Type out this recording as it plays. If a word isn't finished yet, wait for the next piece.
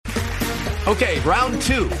Okay, round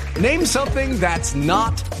two. Name something that's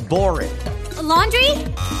not boring. A laundry?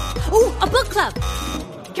 Ooh, a book club.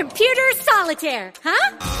 Computer solitaire,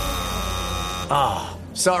 huh? Ah,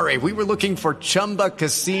 sorry, we were looking for Chumba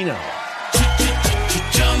Casino.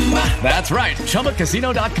 That's right,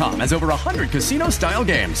 ChumbaCasino.com has over 100 casino-style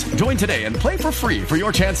games. Join today and play for free for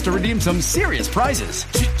your chance to redeem some serious prizes.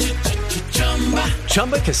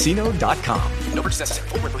 ChumbaCasino.com. No purchase necessary.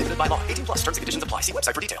 Void where prohibited by law. 18 plus terms and conditions apply. See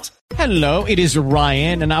website for details. Hello, it is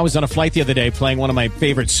Ryan, and I was on a flight the other day playing one of my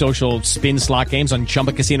favorite social spin slot games on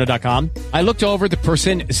ChumbaCasino.com. I looked over at the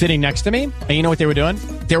person sitting next to me, and you know what they were doing?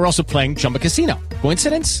 They were also playing Chumba Casino.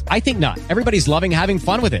 Coincidence? I think not. Everybody's loving having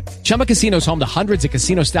fun with it. Chumba Casino is home to hundreds of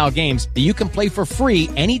casino-style games that you can play for free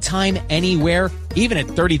anytime, anywhere, even at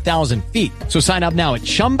 30,000 feet. So sign up now at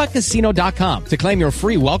ChumbaCasino.com to claim your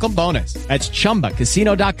free welcome bonus. That's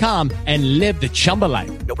ChumbaCasino.com and live the Chumba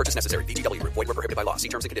life. No purchase necessary. VGW. Void where prohibited by law. See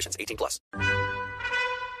terms and conditions. 18 plus.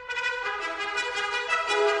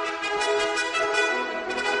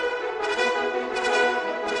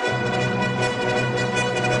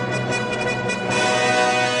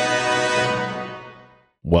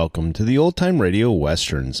 Welcome to the Old Time Radio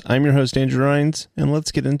Westerns. I'm your host, Andrew Rines, and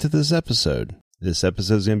let's get into this episode. This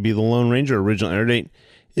episode is going to be The Lone Ranger. Original air date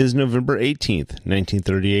is November 18th,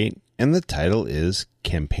 1938, and the title is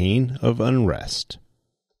Campaign of Unrest.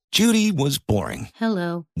 Judy was boring.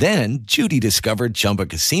 Hello. Then Judy discovered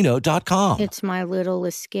ChumbaCasino.com. It's my little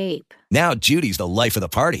escape. Now Judy's the life of the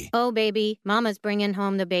party. Oh, baby, mama's bringing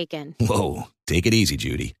home the bacon. Whoa, take it easy,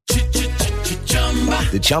 Judy.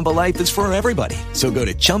 The Chumba life is for everybody. So go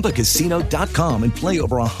to ChumbaCasino.com and play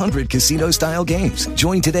over 100 casino-style games.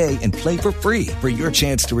 Join today and play for free for your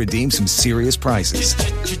chance to redeem some serious prizes.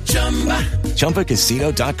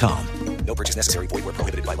 ChumbaCasino.com. No purchase necessary. Void where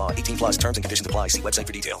prohibited by law. 18 plus terms and conditions apply. See website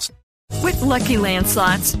for details. With Lucky Land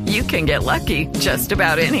Slots, you can get lucky just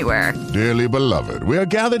about anywhere. Dearly beloved, we are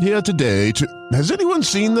gathered here today to... Has anyone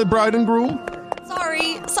seen the bride and groom?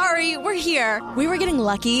 Sorry, we're here. We were getting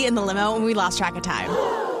lucky in the limo and we lost track of time.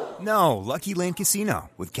 No, Lucky Land Casino,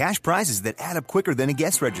 with cash prizes that add up quicker than a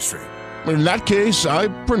guest registry. In that case, I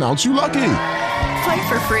pronounce you lucky. Play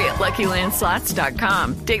for free at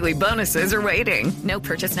LuckyLandSlots.com. Daily bonuses are waiting. No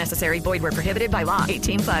purchase necessary. Void where prohibited by law.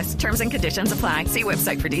 18 plus. Terms and conditions apply. See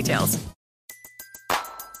website for details.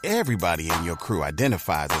 Everybody in your crew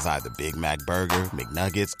identifies as either Big Mac Burger,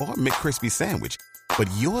 McNuggets, or McCrispy Sandwich. But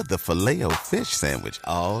you're the Filet-O-Fish Sandwich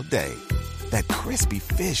all day. That crispy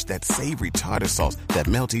fish, that savory tartar sauce, that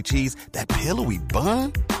melty cheese, that pillowy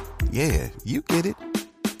bun. Yeah, you get it.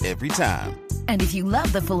 Every time. And if you love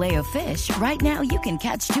the Filet-O-Fish, right now you can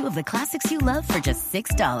catch two of the classics you love for just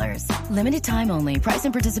 $6. Limited time only. Price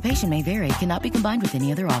and participation may vary. Cannot be combined with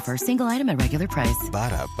any other offer. Single item at regular price.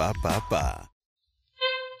 Ba-da-ba-ba-ba.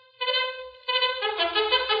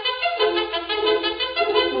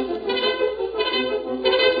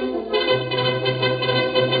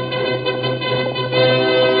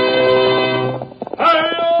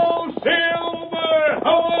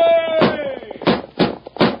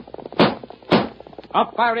 A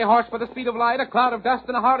fiery horse with the speed of light, a cloud of dust,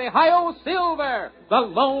 and a hearty Hi-Yo Silver, the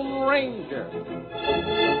Lone Ranger.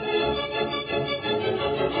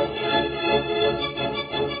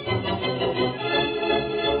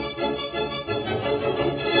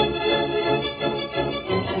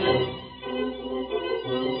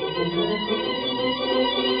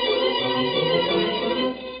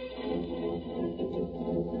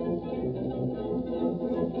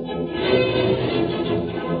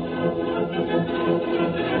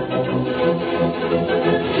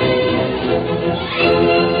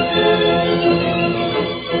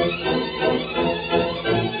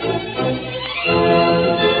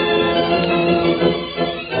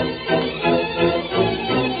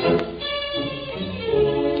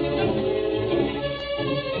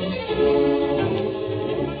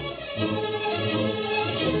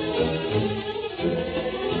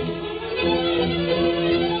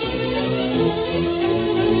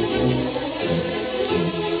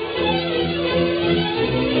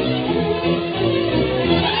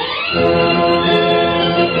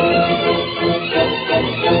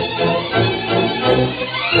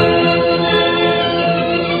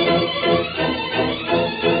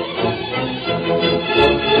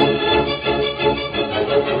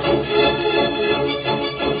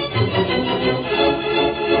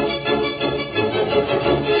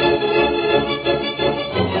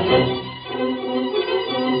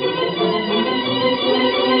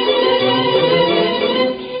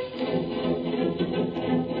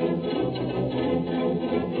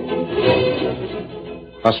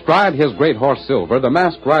 Astride his great horse Silver, the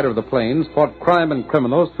masked rider of the plains fought crime and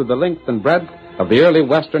criminals through the length and breadth of the early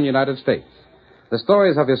western United States. The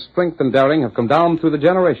stories of his strength and daring have come down through the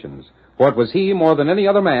generations, for it was he, more than any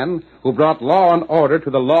other man, who brought law and order to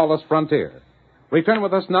the lawless frontier. Return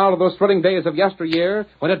with us now to those thrilling days of yesteryear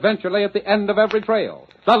when adventure lay at the end of every trail.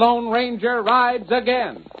 The Lone Ranger rides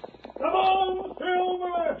again. Come on,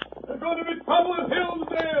 Silver! There's going to be trouble at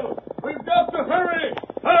Hillsdale! We've got to hurry!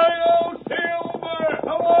 Hi-yo, Silver!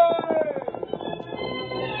 Away!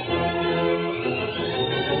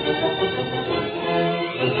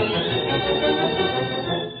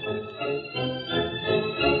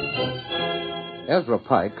 Ezra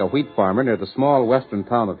Pike, a wheat farmer near the small western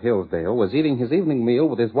town of Hillsdale, was eating his evening meal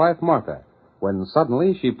with his wife, Martha, when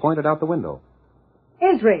suddenly she pointed out the window.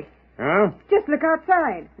 Ezra! Huh? Just look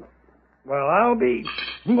outside. Well, I'll be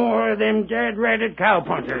more of them dead-ratted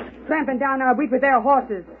cowpunchers. Tramping down our wheat with their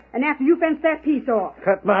horses. And after you fenced that piece off.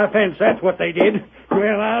 Cut my fence, that's what they did.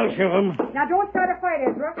 Well, I'll show them. Now, don't start a fight,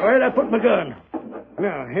 Ezra. Where'd I put my gun?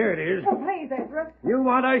 Now, here it is. Oh, please, Ezra. You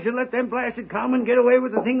want I should let them blasted cowmen get away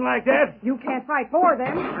with a thing like that? You can't fight for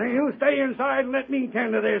them. You stay inside and let me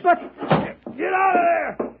tend to this. But... Get out of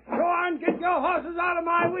there! Go on, get your horses out of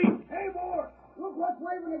my wheat! Hey, boy! Look what's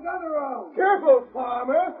waving the gun around. Careful,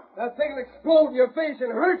 farmer. That thing will explode in your face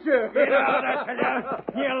and hurt you. Get out, I tell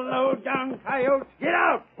you. You low-down coyotes. Get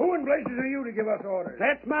out. Who in blazes are you to give us orders?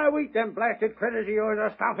 That's my wheat them blasted critters of yours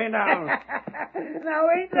are stomping down. Now,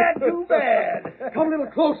 ain't that too bad? Come a little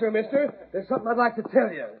closer, mister. There's something I'd like to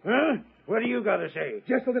tell you. Huh? What do you got to say?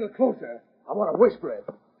 Just a little closer. I want to whisper it.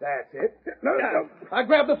 That's it. No. I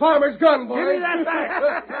grabbed the farmer's gun, boy. Give me that back.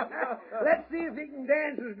 Let's see if he can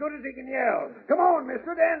dance as good as he can yell. Come on,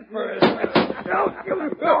 mister, dance for us. Don't you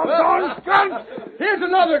doggone skunk! Here's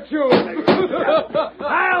another tune.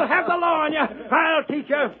 I'll have the law on you. I'll teach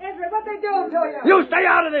you. Ezra, what they doing to you? You stay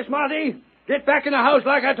out of this, Monty. Get back in the house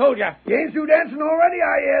like I told you. You ain't through dancing already,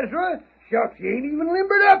 are you, Ezra? Shucks, you ain't even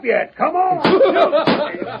limbered up yet. Come on.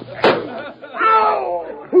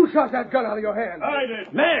 Ow! Who shot that gun out of your hand? I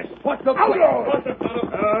did. Mask! What the... Outlaw! What the...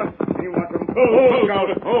 You want them... Oh,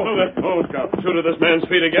 Scout. Shoot at this man's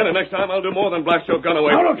feet again, and next time I'll do more than blast your gun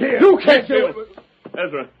away. Now, look here. You can't do it.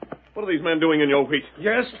 Ezra, what are these men doing in your wheat?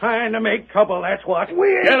 Just trying to make trouble, that's what.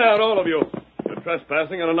 Get out, all of you. You're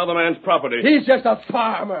trespassing on another man's property. He's just a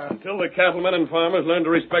farmer. Until the cattlemen and farmers learn to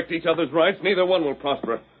respect each other's rights, neither one will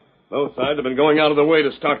prosper. Both sides have been going out of the way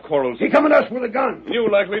to start quarrels. He coming at us with a gun. You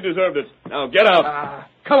likely deserved it. Now, get out.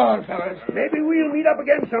 Come on, fellas. Maybe we'll meet up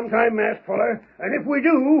again sometime, masked fuller. And if we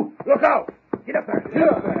do, look out. Get up there. Get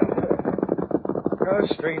up there. Oh,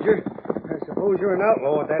 stranger. I suppose you're an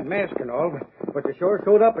outlaw with that mask and all, but you sure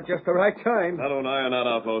showed up at just the right time. Not and I are not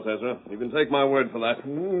outlaws, Ezra. You can take my word for that.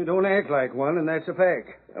 You don't act like one, and that's a fact.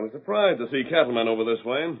 I was surprised to see cattlemen over this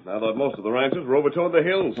way. I thought most of the ranchers were over toward the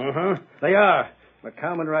hills. Uh-huh. They are. But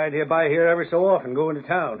cowmen ride by here every so often going to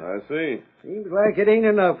town. I see. Seems like it ain't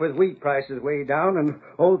enough with wheat prices way down, and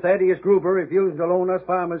old Thaddeus Gruber refusing to loan us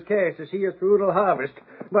farmers cash to see us through till harvest.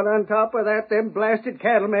 But on top of that, them blasted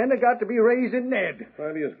cattlemen have got to be raising Ned.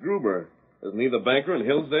 Thaddeus Gruber. Isn't he the banker in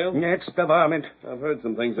Hillsdale? That's the varmint. I've heard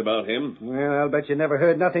some things about him. Well, I'll bet you never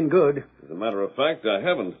heard nothing good. As a matter of fact, I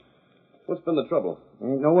haven't. What's been the trouble?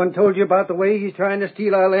 Ain't no one told you about the way he's trying to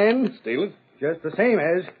steal our land? Steal it? Just the same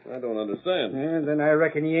as. I don't understand. And then I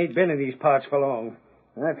reckon he ain't been in these parts for long.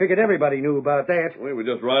 I figured everybody knew about that. We were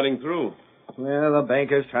just riding through. Well, the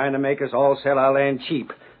banker's trying to make us all sell our land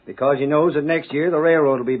cheap, because he knows that next year the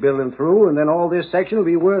railroad will be building through, and then all this section will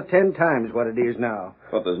be worth 10 times what it is now.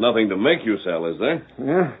 But there's nothing to make you sell, is there?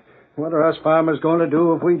 Yeah. What are us farmers going to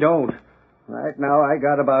do if we don't? Right now, I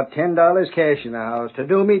got about $10 cash in the house to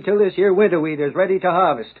do me till this here winter wheat is ready to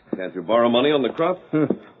harvest. Can't you borrow money on the crop?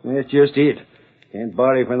 That's just it. Can't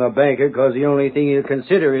borrow from the banker because the only thing he'll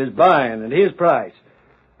consider is buying at his price.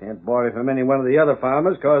 Can't borrow from any one of the other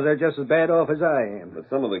farmers because they're just as bad off as I am. But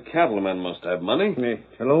some of the cattlemen must have money.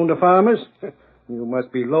 To loan to farmers? You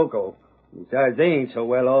must be local. Besides, they ain't so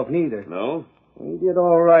well off neither. No? We did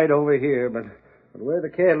all right over here, but where the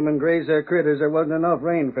cattlemen graze their critters, there wasn't enough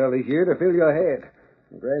rain fell this year to fill your head.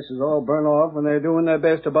 The grass is all burnt off, and they're doing their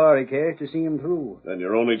best to borrow cash to see 'em through. Then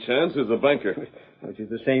your only chance is the banker. Which is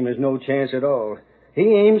the same as no chance at all.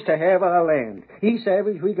 He aims to have our land. He's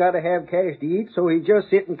savage we got to have cash to eat, so he's just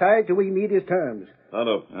sitting tight till we meet his terms.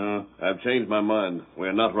 Tonto, I've changed my mind.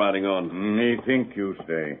 We're not riding on. Me think you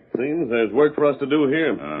stay. Seems there's work for us to do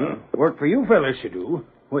here. Work for you fellas to do?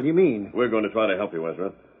 What do you mean? We're going to try to help you,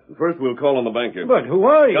 Ezra. First, we'll call on the banker. But who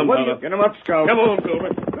are you? Come, what Tonto. Get him up, Scout. Come on, Silver.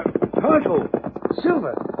 Tonto,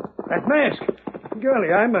 Silver, that mask.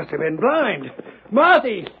 Golly, I must have been blind.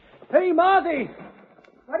 Marthy! Hey, Marthy!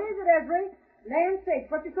 Desiree. Land sakes,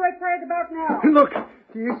 what you so excited about now? Look,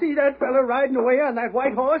 do you see that fella riding away on that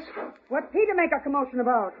white horse? What's he to make a commotion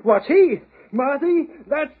about? What's he? Marthy,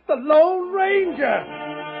 that's the Lone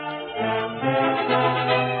Ranger.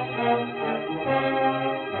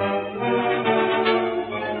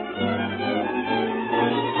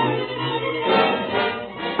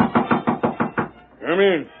 Come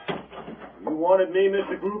in. You wanted me,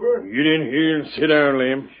 Mr. Gruber? Get in here and sit down,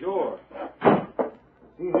 Lem. Sure.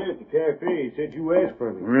 Seen here at the cafe. He said you asked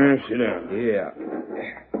for me. Well, sit down. Yeah.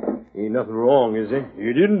 Ain't nothing wrong, is there?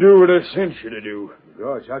 You didn't do what I sent you to do.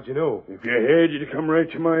 Gosh, how'd you know? If you had, you'd come right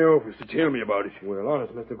to my office to tell me about it. Well,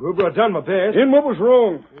 honest, Mr. Gruber, I done my best. Then what was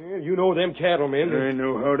wrong? Yeah, you know them cattlemen. I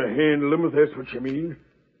know how to handle them, if that's what you mean.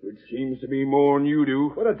 Which seems to be more than you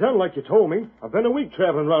do. But I done like you told me. I've been a week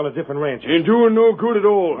traveling around a different ranch. Ain't doing no good at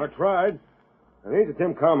all. I tried. It ain't that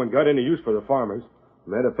them cowmen got any use for the farmers.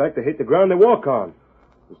 Matter of fact, they hate the ground they walk on.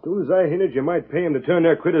 As soon as I hinted you might pay 'em to turn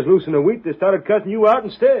their critters loose in the wheat, they started cutting you out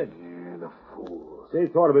instead. Yeah, the fools. If they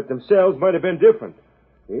thought of it themselves, might have been different.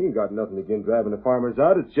 They ain't got nothing against driving the farmers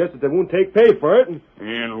out. It's just that they won't take pay for it.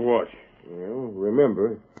 And what? Well,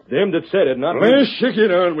 remember, it's them that said it, not me. Let's shake it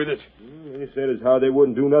on with it. They said as how they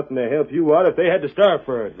wouldn't do nothing to help you out if they had to starve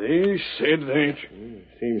for it. They said that.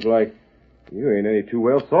 Seems like you ain't any too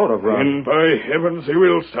well thought of, Ron. And by heavens, they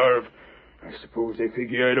will starve. I suppose they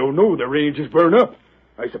figure I don't know the range is burned up.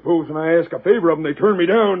 I suppose when I ask a favor of them, they turn me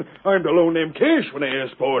down. I'm to loan them cash when they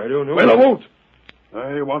ask for it. I don't know. Well, I won't.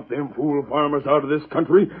 I want them fool farmers out of this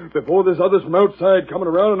country before there's others from outside coming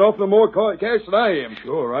around and offering them more cash than I am.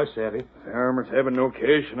 Sure, I savvy. Farmers having no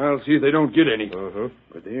cash, and I'll see if they don't get any. Uh-huh.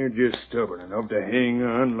 But they're just stubborn enough to hang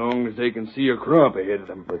on long as they can see a crop ahead of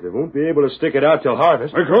them. But they won't be able to stick it out till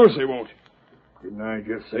harvest. Of course they won't. Didn't I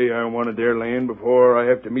just say I wanted their land before I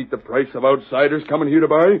have to meet the price of outsiders coming here to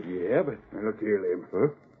buy? Yeah, but... Now, look here, Lem. Huh?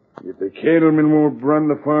 If the cattlemen won't run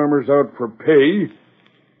the farmers out for pay,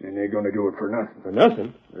 then they're going to do it for nothing. For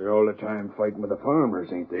nothing? They're all the time fighting with the farmers,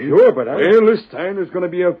 ain't they? Sure, but Well, this time there's going to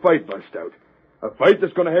be a fight bust out. A fight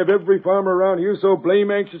that's going to have every farmer around here so blame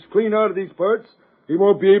anxious clean out of these parts, he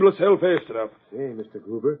won't be able to sell fast enough. Say, Mr.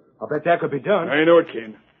 Gruber, I'll bet that could be done. I know it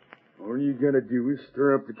can. All you got to do is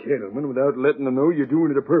stir up the cattlemen without letting them know you're doing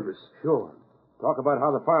it a purpose. Sure. Talk about how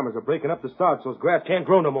the farmers are breaking up the stocks so grass can't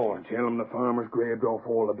grow no more. Tell them the farmers grabbed off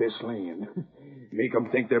all the best land. Make them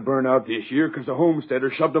think they're burnt out this year because the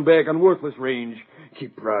homesteaders shoved them back on worthless range.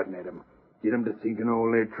 Keep prodding at them. Get them to thinking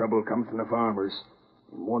all their trouble comes from the farmers.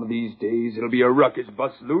 And one of these days, it'll be a ruckus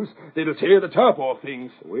bust loose that'll tear the top off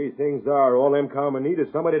things. The way things are, all them cowmen need is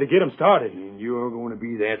somebody to get them started. And you're going to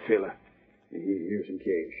be that fella. Here's some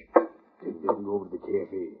cash. Take that and go over to the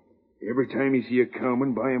cafe. Every time you see a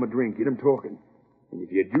cowman, buy him a drink. Get him talking. And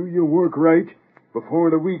if you do your work right,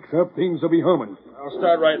 before the week's up, things will be humming. I'll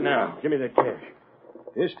start right now. Give me that cash.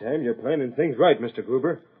 This time you're planning things right, Mr.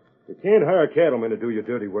 Gruber. You can't hire cattlemen to do your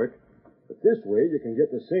dirty work. But this way you can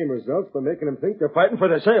get the same results by making them think they're fighting for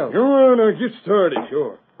themselves. Go on, now get started.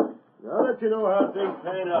 Sure. I'll let you know how things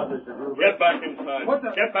pan out, Mr. Gruber. Get back inside. What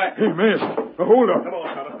the? Get back. Hey, man. Hold up. Come on,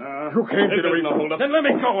 fella. You can't get away. No hold up. Then let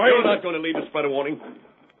me go. You're not going to leave despite a warning.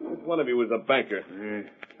 One of you is a banker.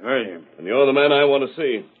 I am. And you're the man I want to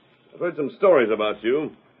see. I've heard some stories about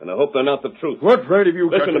you, and I hope they're not the truth. What right have you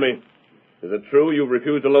got? Listen to me. Is it true you've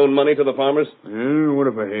refused to loan money to the farmers? What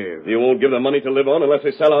if I have? You won't give them money to live on unless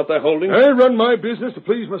they sell out their holdings? I run my business to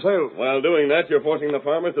please myself. While doing that, you're forcing the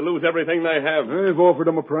farmers to lose everything they have. I've offered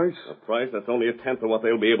them a price. A price that's only a tenth of what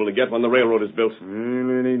they'll be able to get when the railroad is built. Well,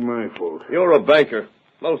 it ain't my fault. You're a banker.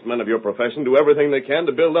 Most men of your profession do everything they can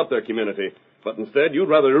to build up their community. But instead, you'd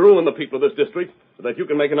rather ruin the people of this district so that you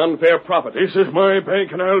can make an unfair profit. This is my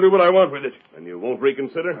bank, and I'll do what I want with it. And you won't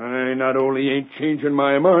reconsider? I not only ain't changing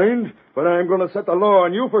my mind, but I'm going to set the law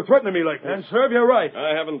on you for threatening me like this. And serve you right.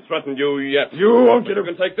 I haven't threatened you yet. You won't get You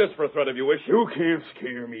can take this for a threat if you wish. You can't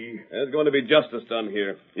scare me. There's going to be justice done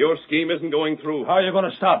here. Your scheme isn't going through. How are you going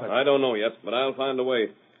to stop it? I don't know yet, but I'll find a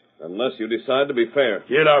way. Unless you decide to be fair.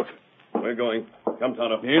 Get out. We're going. Come,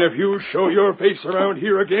 Tonto. And if you show your face around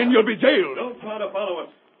here again, you'll be jailed. Don't try to follow us.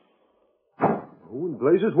 Who in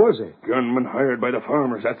blazes was he? Gunman hired by the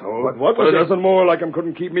farmers, that's all. But what but was a it? dozen more like him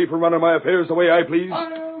couldn't keep me from running my affairs the way I please.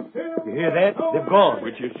 You hear that? They've gone.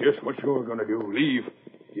 Which is just what you're going to do. Leave.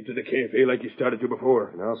 Get to the cafe like you started to before.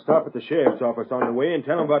 And I'll stop at the sheriff's office on the way and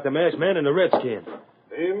tell them about the masked man and the redskins.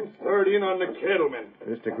 Then start in on the cattlemen.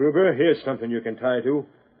 Mr. Gruber, here's something you can tie to.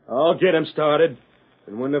 I'll get 'em started.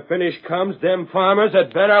 And when the finish comes, them farmers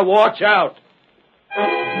had better watch out.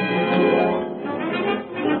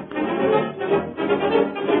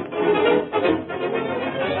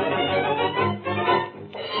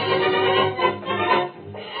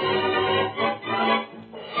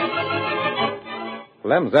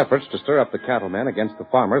 Lem's efforts to stir up the cattlemen against the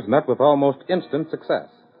farmers met with almost instant success.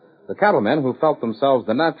 The cattlemen, who felt themselves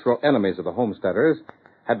the natural enemies of the homesteaders,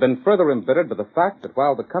 had been further embittered by the fact that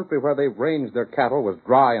while the country where they ranged their cattle was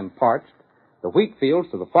dry and parched, the wheat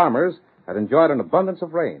fields to the farmers had enjoyed an abundance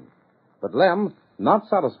of rain. But Lem, not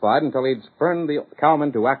satisfied until he'd spurned the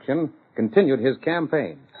cowmen to action, continued his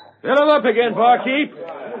campaign. Fill 'em up again, barkeep.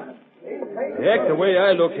 Heck, the way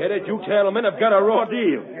I look at it, you cattlemen have got a raw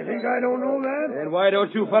deal. You think I don't know that? Then why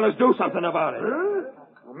don't you fellas do something about it? Huh?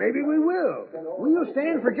 Well, maybe we will. We'll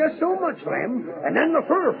stand for just so much, Lem, and then the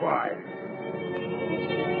fur flies.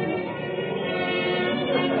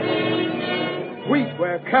 Wheat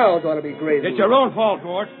where cows ought to be grazing. It's your own fault,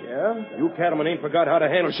 Gort. Yeah? You cattlemen ain't forgot how to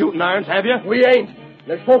handle shooting irons, have you? We ain't.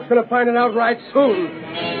 There's folks gonna find it out right soon.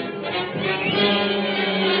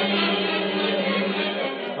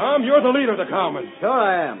 Tom, you're the leader of the cowmen. Sure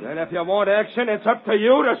I am. Then if you want action, it's up to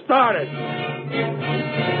you to start it.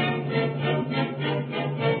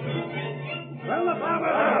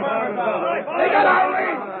 They got our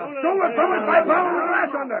range. Stole it from us by pounding the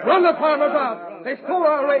glass under. Run the farmers out. They stole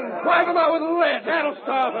our range. Drive them out with lead. That'll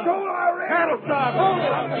starve them. Stole our range. That'll starve them.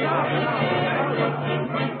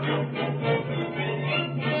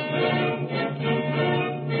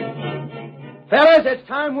 Fellas, it's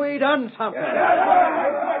time we done something.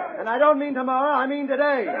 And I don't mean tomorrow, I mean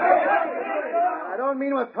today. I don't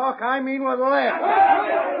mean with talk, I mean with lead.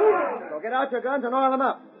 So get out your guns and oil them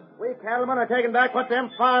up. We cattlemen are taking back what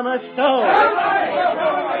them farmers stole.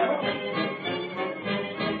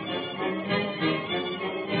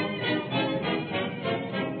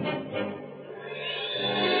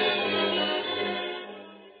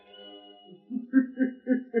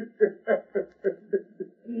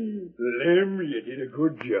 Lem, you did a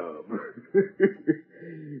good job.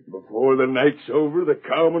 Before the night's over, the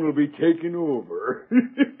cowmen will be taking over.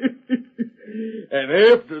 And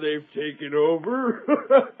after they've taken over,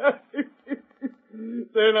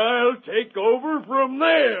 then I'll take over from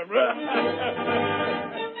them.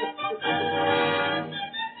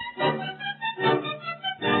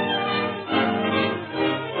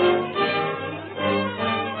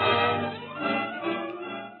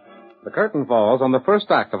 The curtain falls on the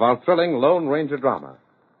first act of our thrilling Lone Ranger drama.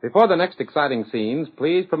 Before the next exciting scenes,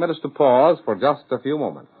 please permit us to pause for just a few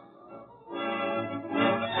moments.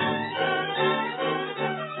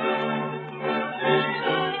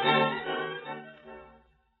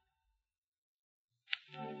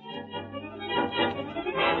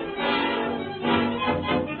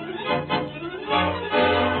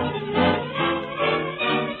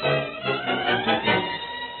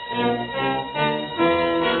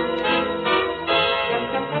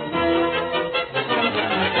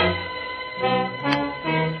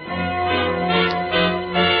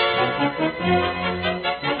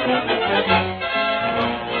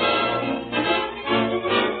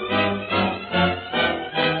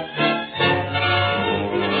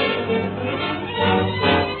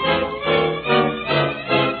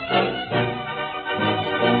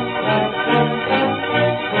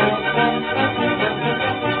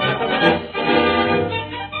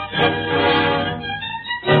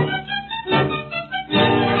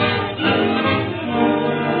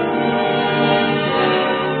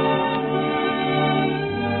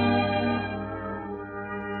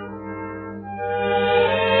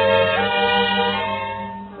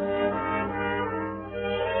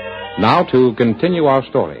 Now to continue our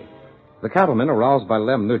story. The cattlemen, aroused by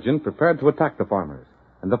Lem Nugent, prepared to attack the farmers.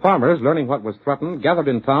 And the farmers, learning what was threatened, gathered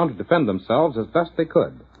in town to defend themselves as best they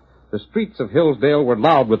could. The streets of Hillsdale were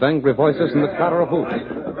loud with angry voices and the clatter of hoofs.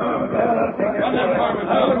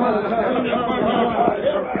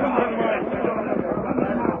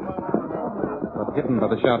 But hidden by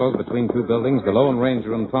the shadows between two buildings, the Lone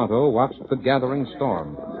Ranger and Tonto watched the gathering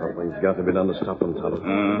storm. Something's got to be done to stop them, Tonto.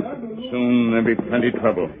 Soon there'll be plenty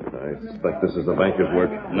trouble. I suspect this is the banker's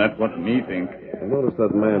work. That's what me think. I noticed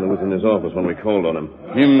that man who was in his office when we called on him.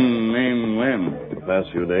 Him named Lem. The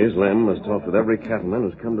past few days, Lem has talked with every cattleman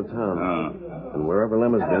who's come to town. And wherever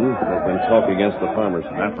Lem has been, there's been talk against the farmers.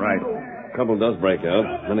 That's right. Trouble does break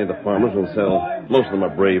out. Many of the farmers will sell. Most of them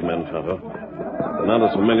are brave men, Tonto. They're not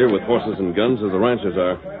as familiar with horses and guns as the ranchers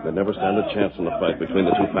are. They'd never stand a chance in the fight between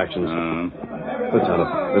the two factions. But, Tonto,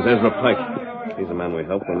 there's Ezra Pike. He's the man we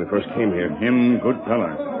helped when we first came here. Him good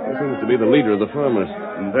feller. He seems to be the leader of the farmers.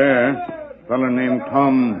 And there, a feller named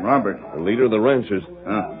Tom Robert. The leader of the ranchers.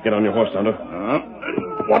 Get on your horse, Tonto.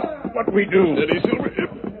 What we do? Steady, Silver.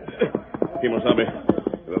 Kimosabe,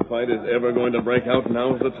 if a fight is ever going to break out,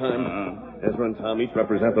 now's the time. Ezra and Tom each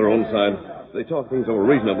represent their own side. If they talk things over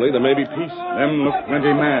reasonably, there may be peace. Them look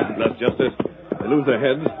plenty mad. That's just it. They lose their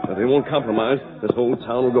heads, but they won't compromise. This whole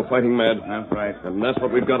town will go fighting mad. That's right. And that's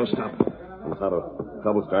what we've got to stop. And Tonto,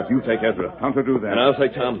 trouble starts. You take Ezra. How to do that? And I'll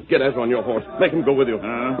take Tom. Get Ezra on your horse. Make him go with you.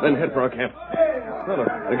 Then head for our camp. Tonto,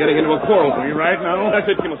 they're getting into a quarrel. Are you right now? That's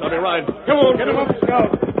it, Kemosabe. Ride. Come on. Get him up, Scout.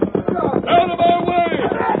 Out of our way!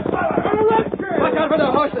 Watch out for the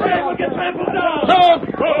horses. Hey, we'll get trampled down. Stop!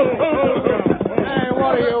 Hey,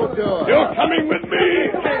 what are you doing? You're coming with me.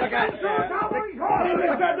 Hey, look out.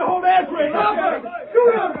 They're trying to hold Ezra.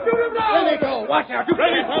 Shoot him! Shoot him down! Let me go. Watch out.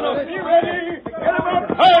 Ready, Tonto. You ready? Get him up.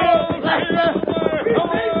 Oh,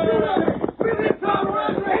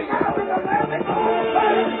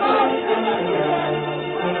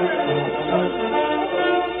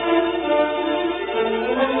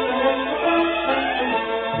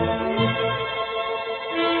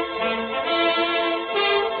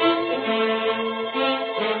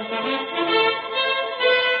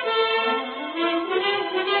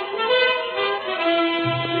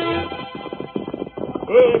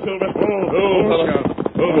 Silver.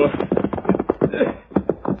 Oh, boy.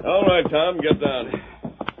 All right, Tom, get down.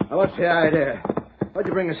 Now, what's the idea? What'd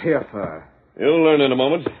you bring us here for? You'll learn in a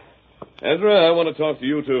moment. Ezra, I want to talk to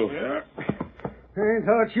you, too. I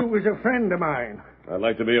thought you was a friend of mine. I'd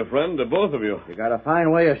like to be a friend to both of you. You got a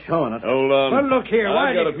fine way of showing it. Hold on. Well, look here, why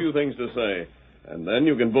I've got did a few things to say, and then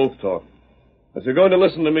you can both talk. But you're going to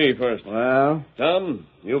listen to me first. Well? Tom,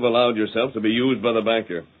 you've allowed yourself to be used by the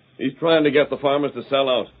banker. He's trying to get the farmers to sell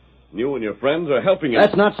out. You and your friends are helping him.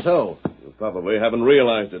 That's not so. You probably haven't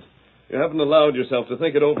realized it. You haven't allowed yourself to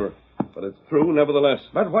think it over. But it's true, nevertheless.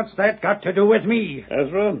 But what's that got to do with me?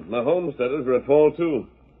 Ezra, the homesteaders are at fault, too.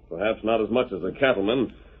 Perhaps not as much as the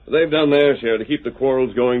cattlemen. But they've done their share to keep the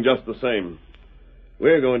quarrels going just the same.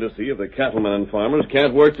 We're going to see if the cattlemen and farmers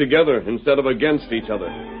can't work together instead of against each other.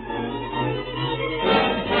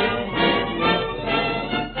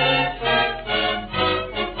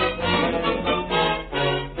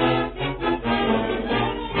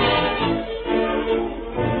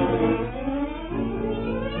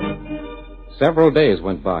 Several days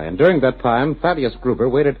went by, and during that time, Thaddeus Gruber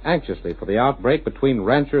waited anxiously for the outbreak between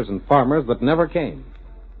ranchers and farmers that never came.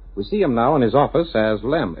 We see him now in his office as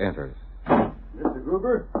Lem enters. Mr.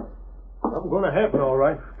 Gruber, something's going to happen, all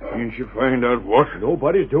right. Can't you find out what?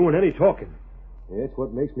 Nobody's doing any talking. That's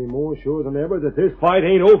what makes me more sure than ever that this fight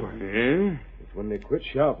ain't over. Yeah? It's when they quit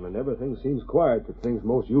shouting and everything seems quiet that things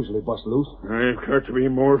most usually bust loose. I've got to be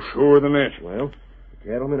more sure than that. Well,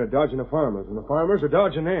 the cattlemen are dodging the farmers, and the farmers are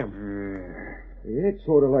dodging them. It's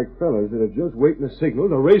sort of like fellas that are just waiting a signal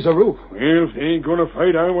to raise a roof. Well, if they ain't going to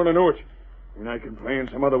fight, I want to know it. And I can plan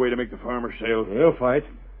some other way to make the farmers sell. They'll fight.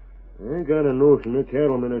 I ain't got a notion the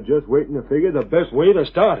cattlemen are just waiting to figure the best way to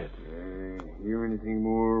start it. Hear anything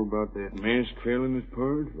more about that masked fella in this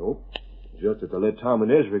part? Nope. Just that they let Tom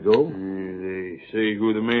and Ezra go. They say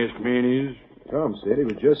who the masked man is? Tom said he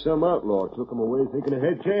was just some outlaw. Took him away thinking they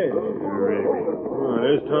had cash. Oh,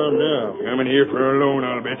 there's Tom now. Coming here for a loan,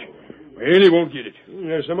 I'll bet. Well, he won't get it.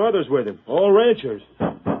 There's some others with him. All ranchers.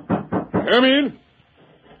 Come in.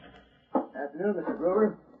 Afternoon, Mr.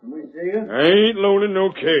 Gruber. Can we see you? I ain't loaning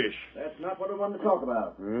no cash. That's not what I wanted to talk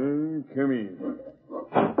about. Come in.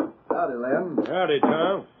 Howdy, Lem. Howdy,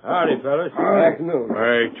 Tom. Howdy, fellas. Afternoon.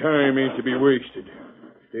 My time ain't to be wasted.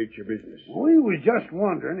 State your business. We was just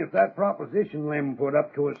wondering if that proposition Lem put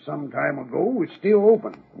up to us some time ago was still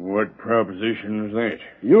open. What proposition is that?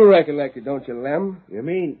 You recollect it, don't you, Lem? You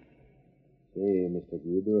mean... Hey, Mr.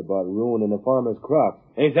 Gruber, about ruining the farmer's crop.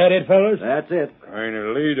 Ain't that it, fellas? That's it. Kind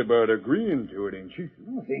of late about agreeing to it, ain't you?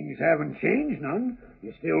 Well, things haven't changed none.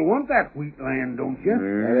 You still want that wheat land, don't you?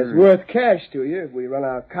 And it's worth cash to you if we run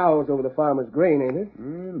our cows over the farmer's grain, ain't it?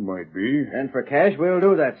 Well, it might be. And for cash, we'll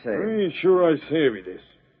do that, say. I ain't sure I savvy this.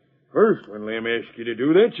 First, when Lem asked you to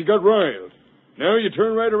do that, you got riled. Now you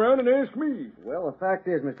turn right around and ask me. Well, the fact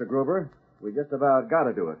is, Mr. Gruber, we just about got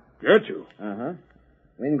to do it. Got to? Uh-huh.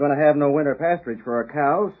 We ain't going to have no winter pasturage for our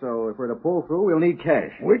cows, so if we're to pull through, we'll need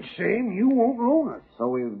cash. Which same you won't loan us. So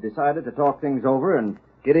we've decided to talk things over and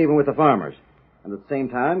get even with the farmers. And at the same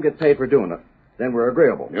time, get paid for doing it. Then we're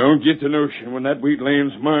agreeable. Don't get the notion when that wheat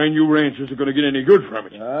land's mine, you ranchers are going to get any good from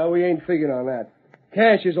it. We ain't figuring on that.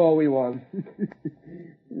 Cash is all we want.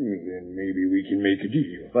 Then maybe we can make a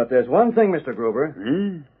deal. But there's one thing, Mr. Gruber.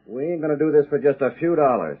 We ain't going to do this for just a few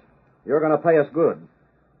dollars. You're going to pay us good.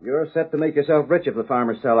 You're set to make yourself rich if the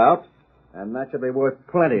farmers sell out, and that should be worth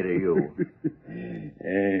plenty to you.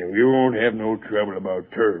 We won't have no trouble about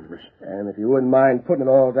terms. And if you wouldn't mind putting it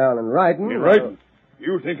all down in writing... In writing?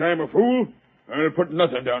 You think I'm a fool? I'll put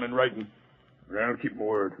nothing down in writing. But I'll keep my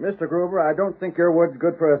word. Mr. Gruber, I don't think your word's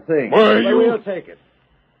good for a thing. Why, but we'll take it.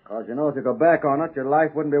 Because you know if you go back on it, your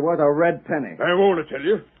life wouldn't be worth a red penny. I won't, I tell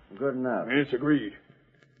you. Good enough. It's agreed.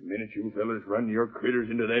 The minute you fellas run your critters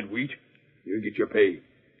into that wheat, you'll get your pay.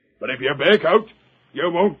 But if you back out, you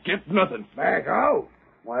won't get nothing. Back out?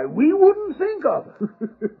 Why, we wouldn't think of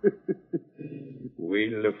it. Wait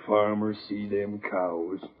till the farmers see them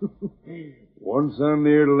cows. Once on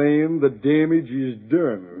their land, the damage is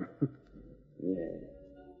done. Yeah.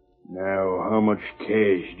 Now, how much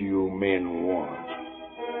cash do you men want?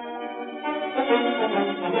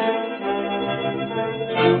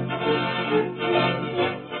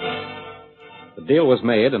 The deal was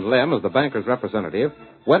made, and Lem, as the banker's representative,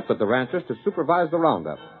 went with the ranchers to supervise the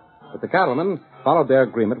roundup. But the cattlemen followed their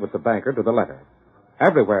agreement with the banker to the letter.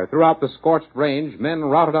 Everywhere throughout the scorched range, men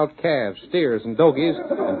routed out calves, steers, and dogies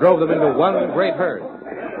and drove them into one great herd.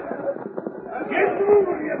 Get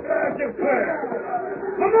moving, you bastard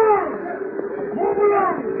pair! Come on! Move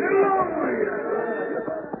along! Get along with you!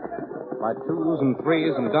 By twos and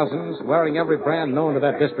threes and dozens, wearing every brand known to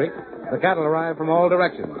that district, the cattle arrived from all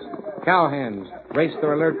directions. Cowhands raced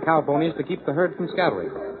their alert cow ponies to keep the herd from scattering.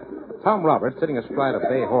 Tom Roberts, sitting astride a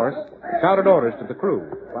bay horse, shouted orders to the crew,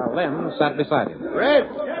 while Lem sat beside him. Red,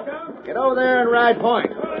 get over there and ride point.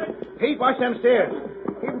 Pete, watch them steers.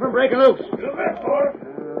 Keep them from breaking loose.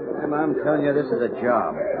 Lem, I'm telling you, this is a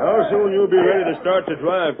job. How soon you'll be ready to start the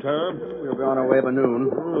drive, Tom? We'll be on our way by noon.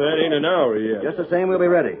 That ain't an hour yet. Just the same, we'll be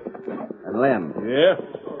ready. And Lem. Yeah?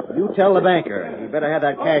 You tell the banker he better have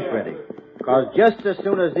that cash ready. Because just as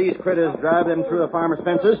soon as these critters drive them through the farmer's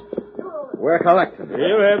fences, we're collecting.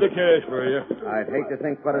 He'll have the cash for you. I'd hate to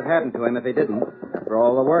think what had happened to him if he didn't, after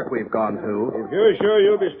all the work we've gone through. If you're sure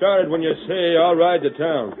you'll be started when you say, I'll ride to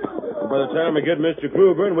town. And by the time we get Mr.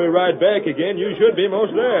 Gruber and we ride back again, you should be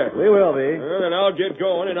most there. We will be. Well, then I'll get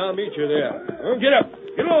going and I'll meet you there. Well, get up.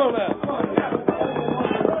 Get along now. Come on.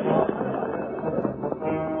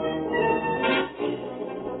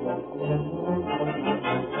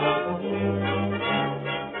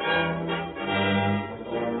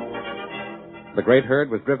 The great herd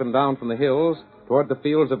was driven down from the hills toward the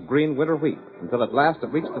fields of green winter wheat, until at last it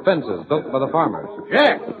reached the fences built by the farmers.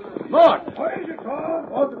 Jack! Mort! What is it, Tom?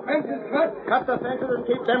 Want the fences cut? Cut the fences and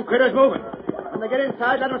keep them critters moving. When they get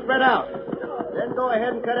inside, let them spread out. Then go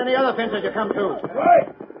ahead and cut any other fences you come to. Right.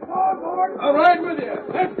 Come on, Mort. I'll ride with you.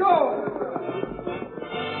 Let's go.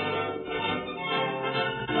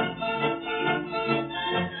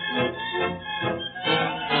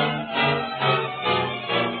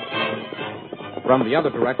 From the other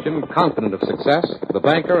direction, confident of success, the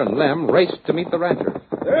banker and Lem raced to meet the ranchers.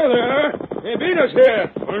 There they are. They beat us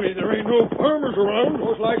here. Only there ain't no farmers around.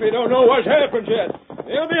 Most likely don't know what's happened yet.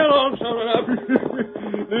 They'll be along soon enough.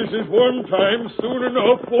 This is one time soon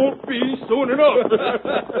enough won't be soon enough.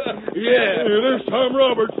 Yeah, there's Tom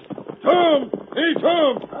Roberts. Tom! Hey,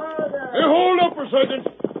 Tom! Hey, hold up for a second.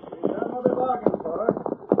 I'll be bargaining for it.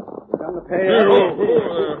 Come to pay Hey, up.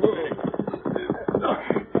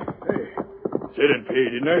 Said and paid,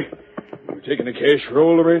 didn't I? You taking the cash for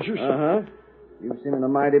all the ranchers? Uh-huh. You seem in a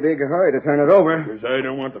mighty big hurry to turn it over. Because I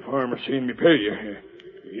don't want the farmer seeing me pay you.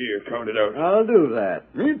 Here, count it out. I'll do that.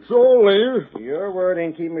 It's all there. Your word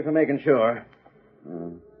ain't keeping me from making sure.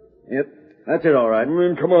 Yep, that's it all right.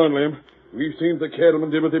 Then come on, Lem. We've seen the cattlemen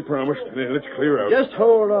did what they promised. Now, let's clear out. Just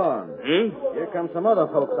hold on. Huh? Here come some other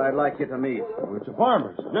folks I'd like you to meet. Oh, it's the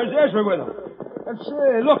farmers. There's Ezra with them. And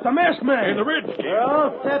say, look, the masked man. And the redskin. We're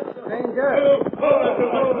all set, stranger.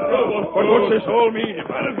 But what's this all mean? You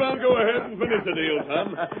might as well go ahead and finish the deal,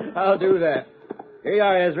 Tom. I'll do that. Here you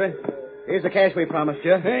are, Ezra. Here's the cash we promised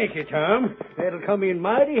you. Thank you, Tom. That'll come in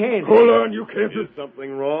mighty handy. Hold on, you can't. Is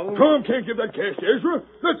something wrong? Tom can't give that cash to Ezra.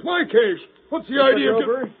 That's my cash. What's the idea of...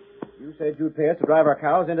 Grover, you said you'd pay us to drive our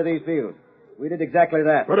cows into these fields. We did exactly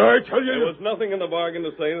that. But I tell you... There was nothing in the bargain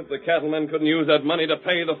to say that the cattlemen couldn't use that money to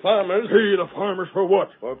pay the farmers. Pay the farmers for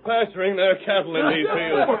what? For pasturing their cattle in these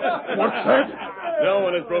fields. What's that? No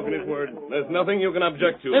one has broken his word. There's nothing you can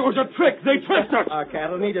object to. It was a trick. They tricked us. Our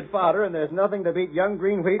cattle needed fodder, and there's nothing to beat young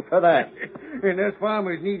green wheat for that. And us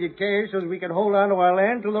farmers needed cash so that we could hold on to our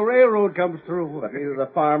land till the railroad comes through. But neither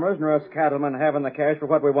the farmers nor us cattlemen having the cash for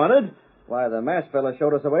what we wanted. Why, the masked fella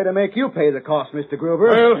showed us a way to make you pay the cost, Mr. Gruber.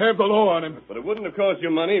 I'll have the law on him. But it wouldn't have cost you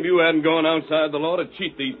money if you hadn't gone outside the law to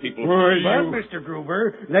cheat these people. Why, But, you... Mr.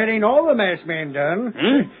 Gruber, that ain't all the masked man done.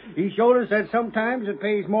 He showed us that sometimes it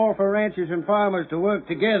pays more for ranchers and farmers to work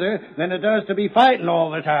together than it does to be fighting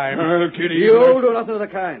all the time. Kitty, You'll do nothing of the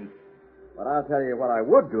kind. But I'll tell you what I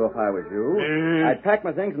would do if I was you. I'd pack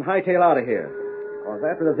my things and hightail out of here. Because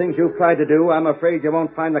after the things you've tried to do, I'm afraid you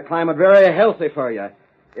won't find the climate very healthy for you.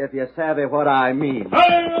 If you savvy what I mean.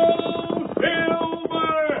 Hi-yo,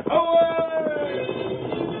 Silver,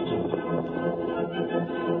 away!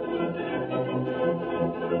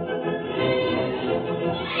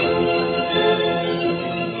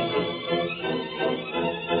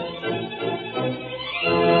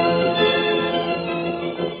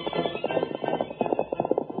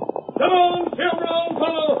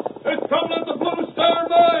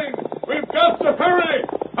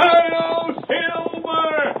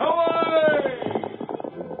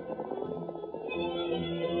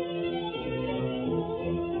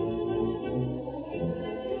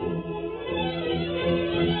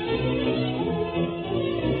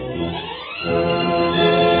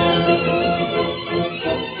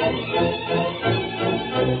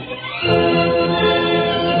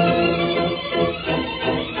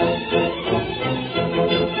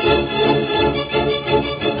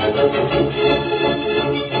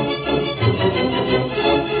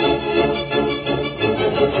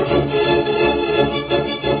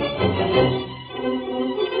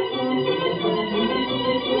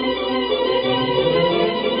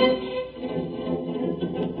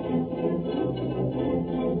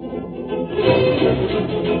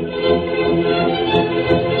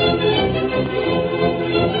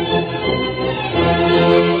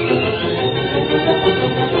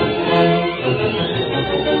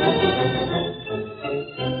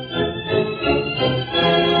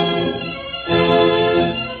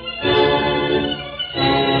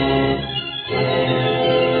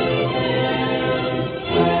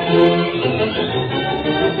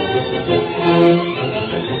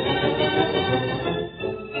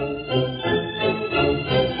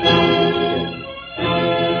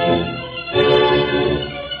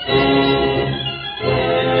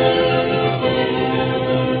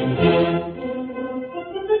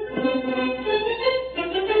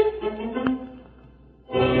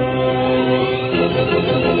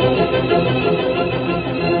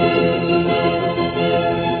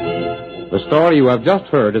 story you have just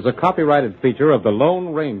heard is a copyrighted feature of the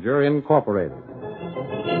Lone Ranger Incorporated.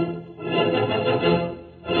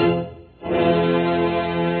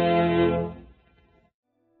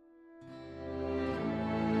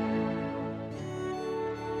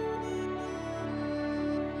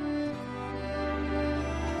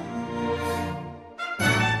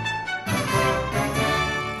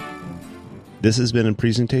 This has been a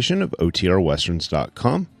presentation of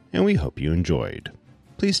OTRWesterns.com, and we hope you enjoyed.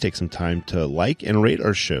 Please take some time to like and rate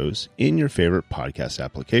our shows in your favorite podcast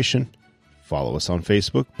application. Follow us on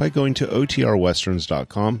Facebook by going to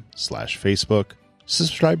OTRWesterns.com/Facebook.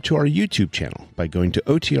 Subscribe to our YouTube channel by going to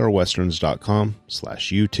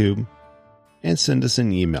OTRWesterns.com/YouTube. And send us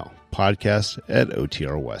an email,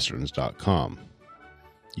 podcast@OTRWesterns.com.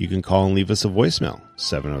 You can call and leave us a voicemail,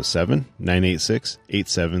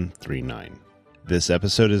 707-986-8739. This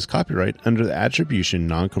episode is copyright under the Attribution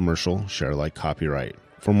Non-Commercial Share-alike copyright.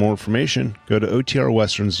 For more information, go to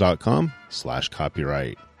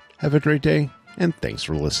OTRWesterns.com/copyright. Have a great day, and thanks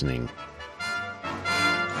for listening.